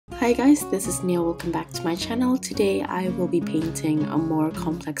Hi guys, this is Nia. Welcome back to my channel. Today I will be painting a more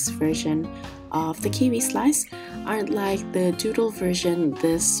complex version of the kiwi slice. Unlike the doodle version,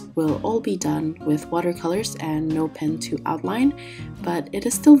 this will all be done with watercolors and no pen to outline, but it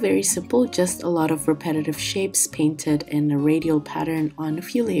is still very simple, just a lot of repetitive shapes painted in a radial pattern on a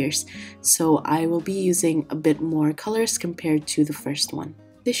few layers. So I will be using a bit more colors compared to the first one.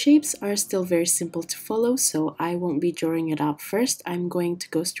 The shapes are still very simple to follow, so I won't be drawing it out first. I'm going to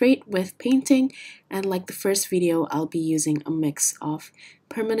go straight with painting, and like the first video, I'll be using a mix of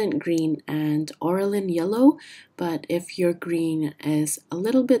permanent green and Auralin yellow. But if your green is a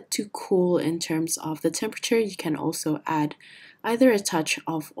little bit too cool in terms of the temperature, you can also add either a touch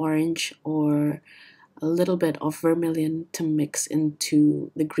of orange or a little bit of vermilion to mix into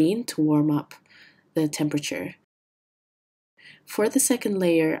the green to warm up the temperature. For the second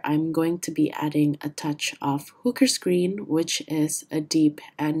layer, I'm going to be adding a touch of Hooker's Green, which is a deep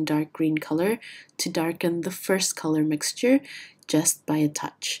and dark green color, to darken the first color mixture just by a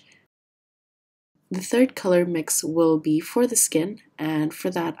touch. The third color mix will be for the skin, and for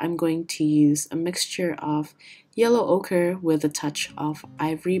that I'm going to use a mixture of yellow ochre with a touch of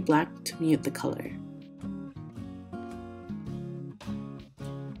ivory black to mute the color.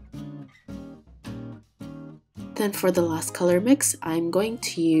 Then for the last color mix, I'm going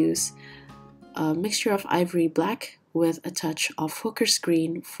to use a mixture of ivory black with a touch of Hooker's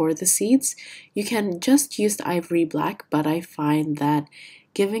Green for the seeds. You can just use the ivory black, but I find that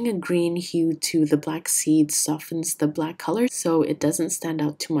giving a green hue to the black seeds softens the black color, so it doesn't stand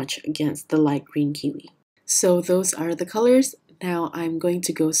out too much against the light green kiwi. So those are the colors. Now I'm going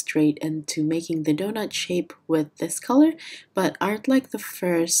to go straight into making the donut shape with this color, but aren't like the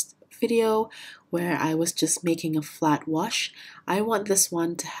first video where I was just making a flat wash. I want this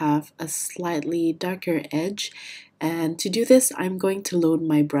one to have a slightly darker edge, and to do this I'm going to load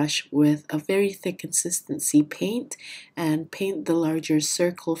my brush with a very thick consistency paint and paint the larger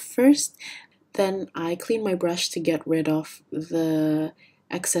circle first. Then I clean my brush to get rid of the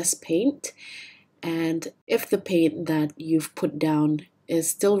excess paint, and if the paint that you've put down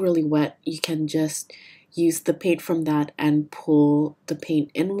is still really wet, you can just use the paint from that and pull the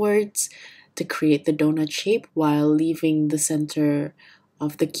paint inwards to create the donut shape while leaving the center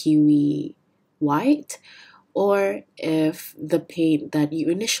of the kiwi white. Or if the paint that you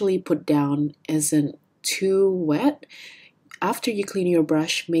initially put down isn't too wet, after you clean your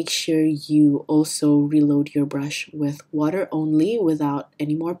brush, make sure you also reload your brush with water only without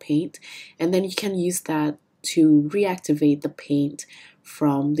any more paint, and then you can use that to reactivate the paint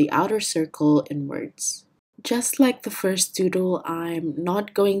from the outer circle inwards. Just like the first doodle, I'm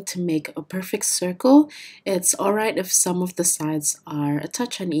not going to make a perfect circle. It's alright if some of the sides are a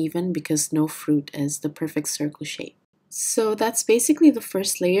touch uneven because no fruit is the perfect circle shape. So that's basically the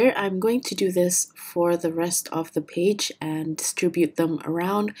first layer. I'm going to do this for the rest of the page and distribute them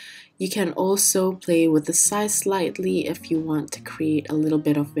around. You can also play with the size slightly if you want to create a little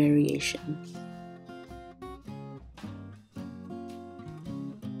bit of variation.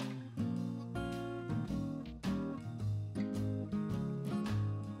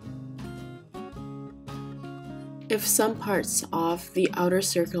 If some parts of the outer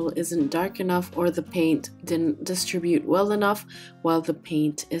circle isn't dark enough or the paint didn't distribute well enough while the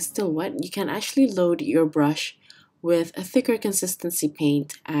paint is still wet, you can actually load your brush with a thicker consistency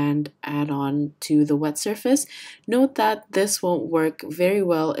paint and add on to the wet surface. Note that this won't work very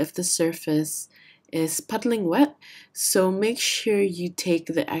well if the surface is puddling wet, so make sure you take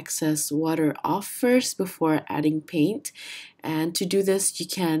the excess water off first before adding paint. And to do this, you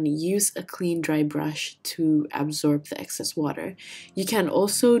can use a clean dry brush to absorb the excess water. You can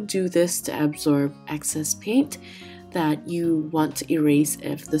also do this to absorb excess paint that you want to erase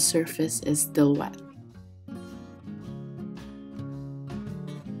if the surface is still wet.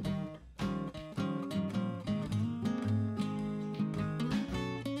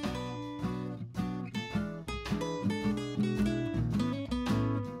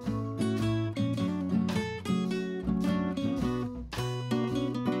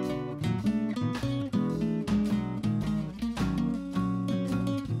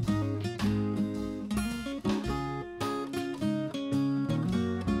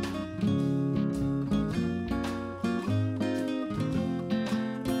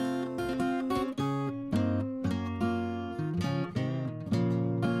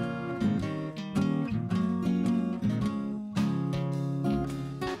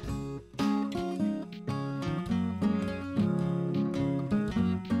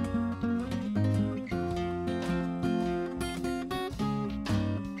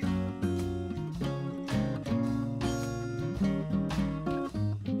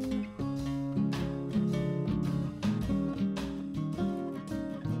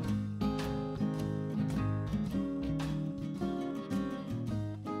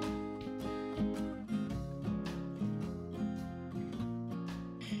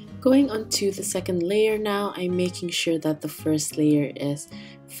 Going on to the second layer now, I'm making sure that the first layer is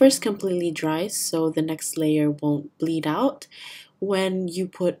first completely dry so the next layer won't bleed out. When you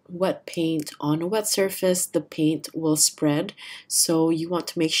put wet paint on a wet surface, the paint will spread, so you want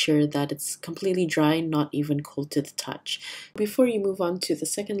to make sure that it's completely dry, not even cold to the touch. Before you move on to the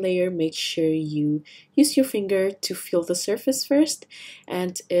second layer, make sure you use your finger to feel the surface first,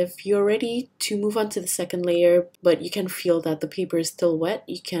 and if you're ready to move on to the second layer, but you can feel that the paper is still wet,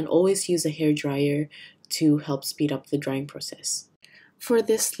 you can always use a hair dryer to help speed up the drying process. For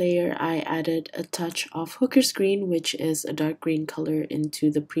this layer, I added a touch of Hooker's Green, which is a dark green color, into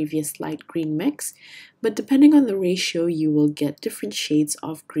the previous light green mix. But depending on the ratio, you will get different shades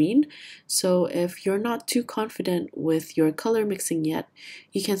of green. So if you're not too confident with your color mixing yet,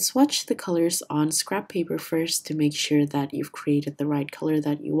 you can swatch the colors on scrap paper first to make sure that you've created the right color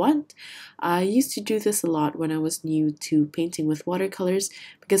that you want. I used to do this a lot when I was new to painting with watercolors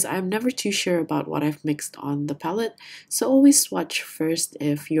because I'm never too sure about what I've mixed on the palette. So always swatch first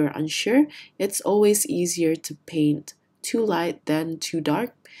if you're unsure. It's always easier to paint too light than too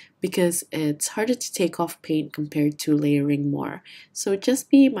dark because it's harder to take off paint compared to layering more. So just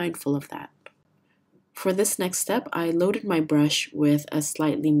be mindful of that. For this next step, I loaded my brush with a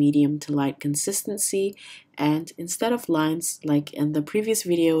slightly medium to light consistency, and instead of lines like in the previous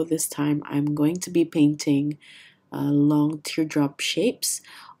video, this time I'm going to be painting long teardrop shapes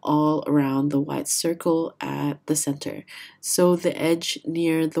all around the white circle at the center. So the edge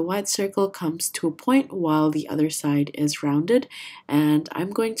near the white circle comes to a point while the other side is rounded, and I'm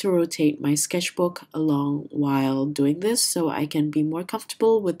going to rotate my sketchbook along while doing this so I can be more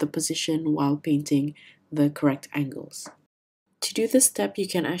comfortable with the position while painting the correct angles. To do this step, you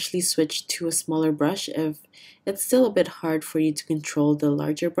can actually switch to a smaller brush if it's still a bit hard for you to control the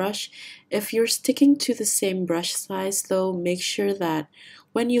larger brush. If you're sticking to the same brush size though, make sure that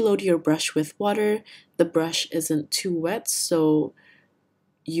when you load your brush with water, the brush isn't too wet so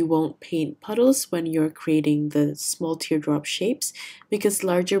you won't paint puddles when you're creating the small teardrop shapes, because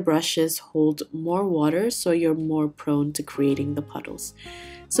larger brushes hold more water so you're more prone to creating the puddles.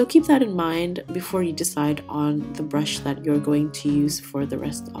 So keep that in mind before you decide on the brush that you're going to use for the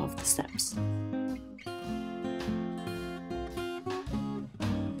rest of the steps.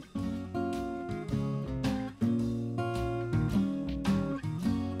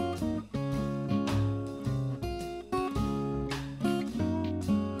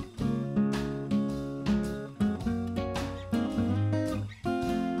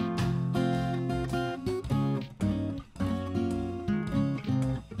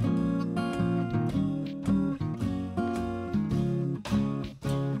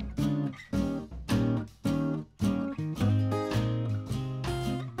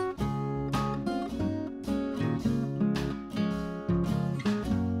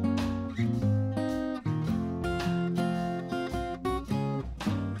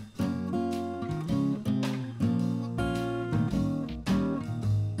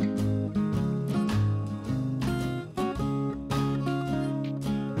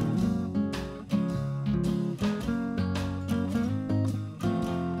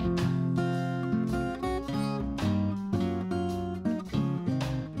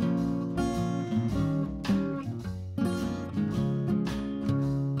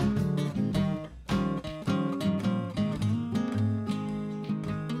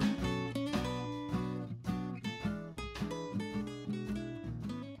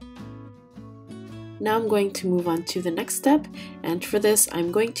 Now I'm going to move on to the next step, and for this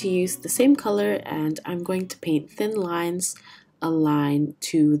I'm going to use the same color and I'm going to paint thin lines align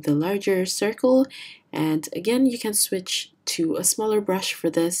to the larger circle. And again, you can switch to a smaller brush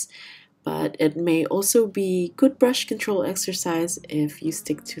for this, but it may also be good brush control exercise if you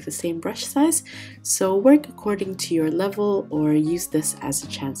stick to the same brush size. So work according to your level or use this as a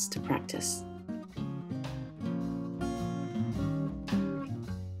chance to practice.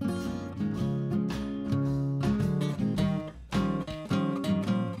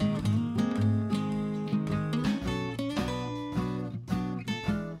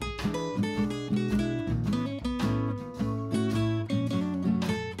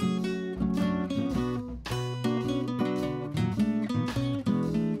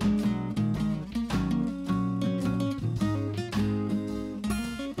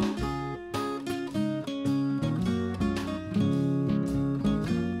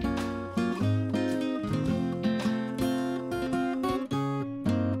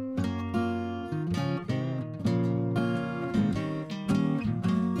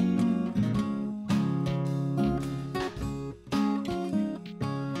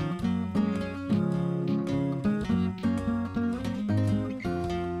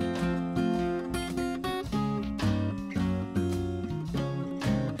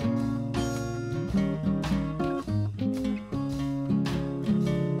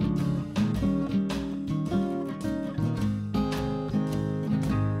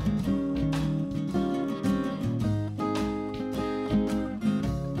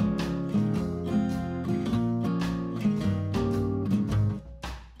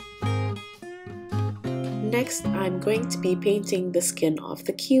 Next, I'm going to be painting the skin of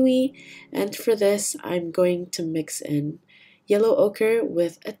the kiwi, and for this, I'm going to mix in yellow ochre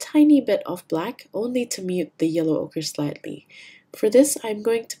with a tiny bit of black, only to mute the yellow ochre slightly. For this, I'm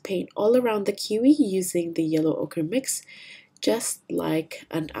going to paint all around the kiwi using the yellow ochre mix, just like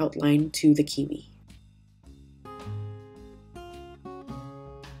an outline to the kiwi.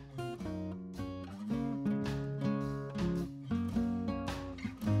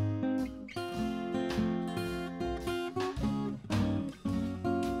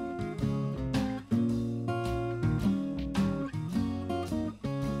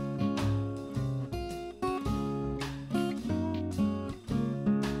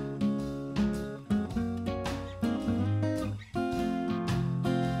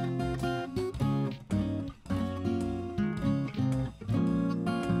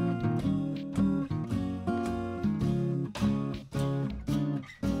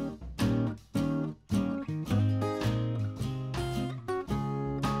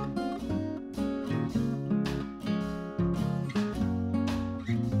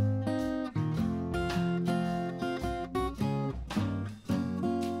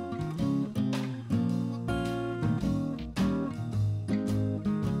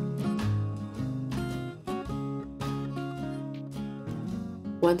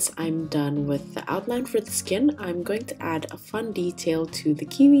 Once I'm done with the outline for the skin, I'm going to add a fun detail to the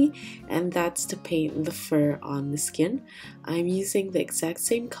kiwi, and that's to paint the fur on the skin. I'm using the exact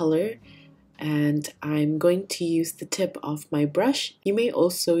same color, and I'm going to use the tip of my brush. You may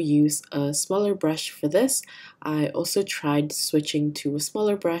also use a smaller brush for this. I also tried switching to a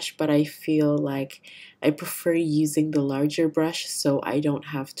smaller brush, but I feel like I prefer using the larger brush so I don't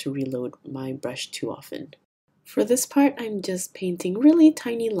have to reload my brush too often. For this part, I'm just painting really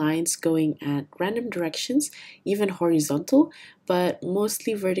tiny lines going at random directions, even horizontal, but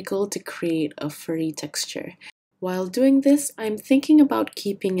mostly vertical to create a furry texture. While doing this, I'm thinking about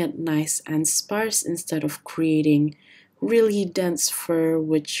keeping it nice and sparse instead of creating really dense fur,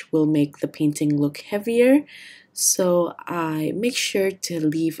 which will make the painting look heavier. So I make sure to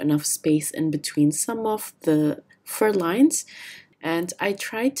leave enough space in between some of the fur lines. And I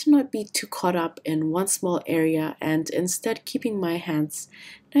try to not be too caught up in one small area and instead keeping my hands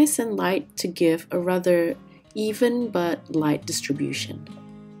nice and light to give a rather even but light distribution.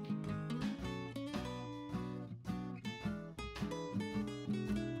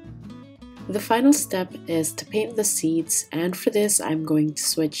 The final step is to paint the seeds, and for this I'm going to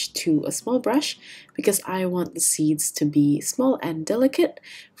switch to a small brush because I want the seeds to be small and delicate.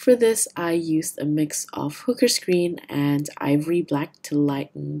 For this I used a mix of hooker's green and ivory black to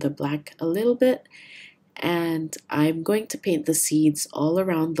lighten the black a little bit, and I'm going to paint the seeds all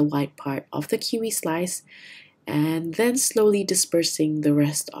around the white part of the kiwi slice, and then slowly dispersing the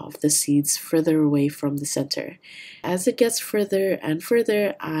rest of the seeds further away from the center. As it gets further and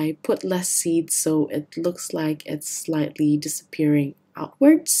further, I put less seeds so it looks like it's slightly disappearing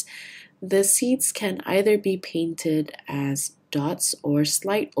outwards. The seeds can either be painted as dots or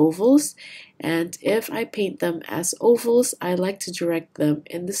slight ovals, and if I paint them as ovals, I like to direct them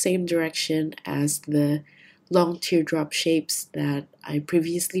in the same direction as the long teardrop shapes that I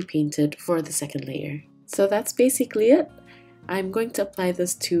previously painted for the second layer. So that's basically it. I'm going to apply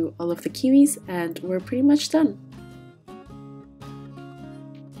this to all of the kiwis and we're pretty much done.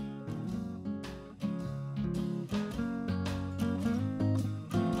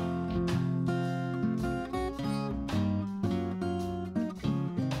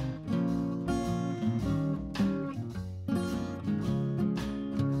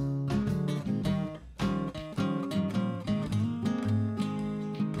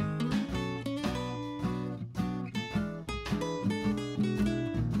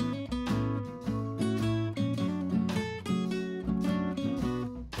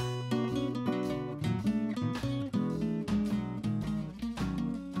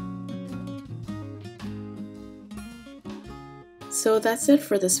 So that's it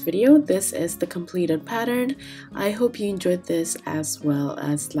for this video. This is the completed pattern. I hope you enjoyed this as well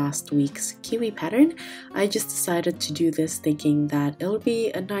as last week's kiwi pattern. I just decided to do this thinking that it'll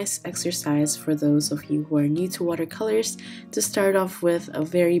be a nice exercise for those of you who are new to watercolors to start off with a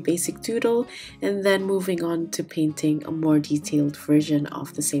very basic doodle and then moving on to painting a more detailed version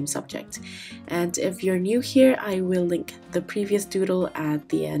of the same subject. And if you're new here, I will link the previous doodle at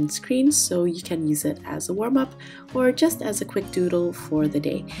the end screen so you can use it as a warm-up or just as a quick doodle for the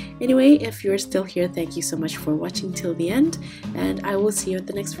day. Anyway, if you're still here, thank you so much for watching till the end, and I will see you at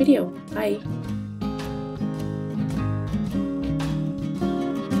the next video. Bye!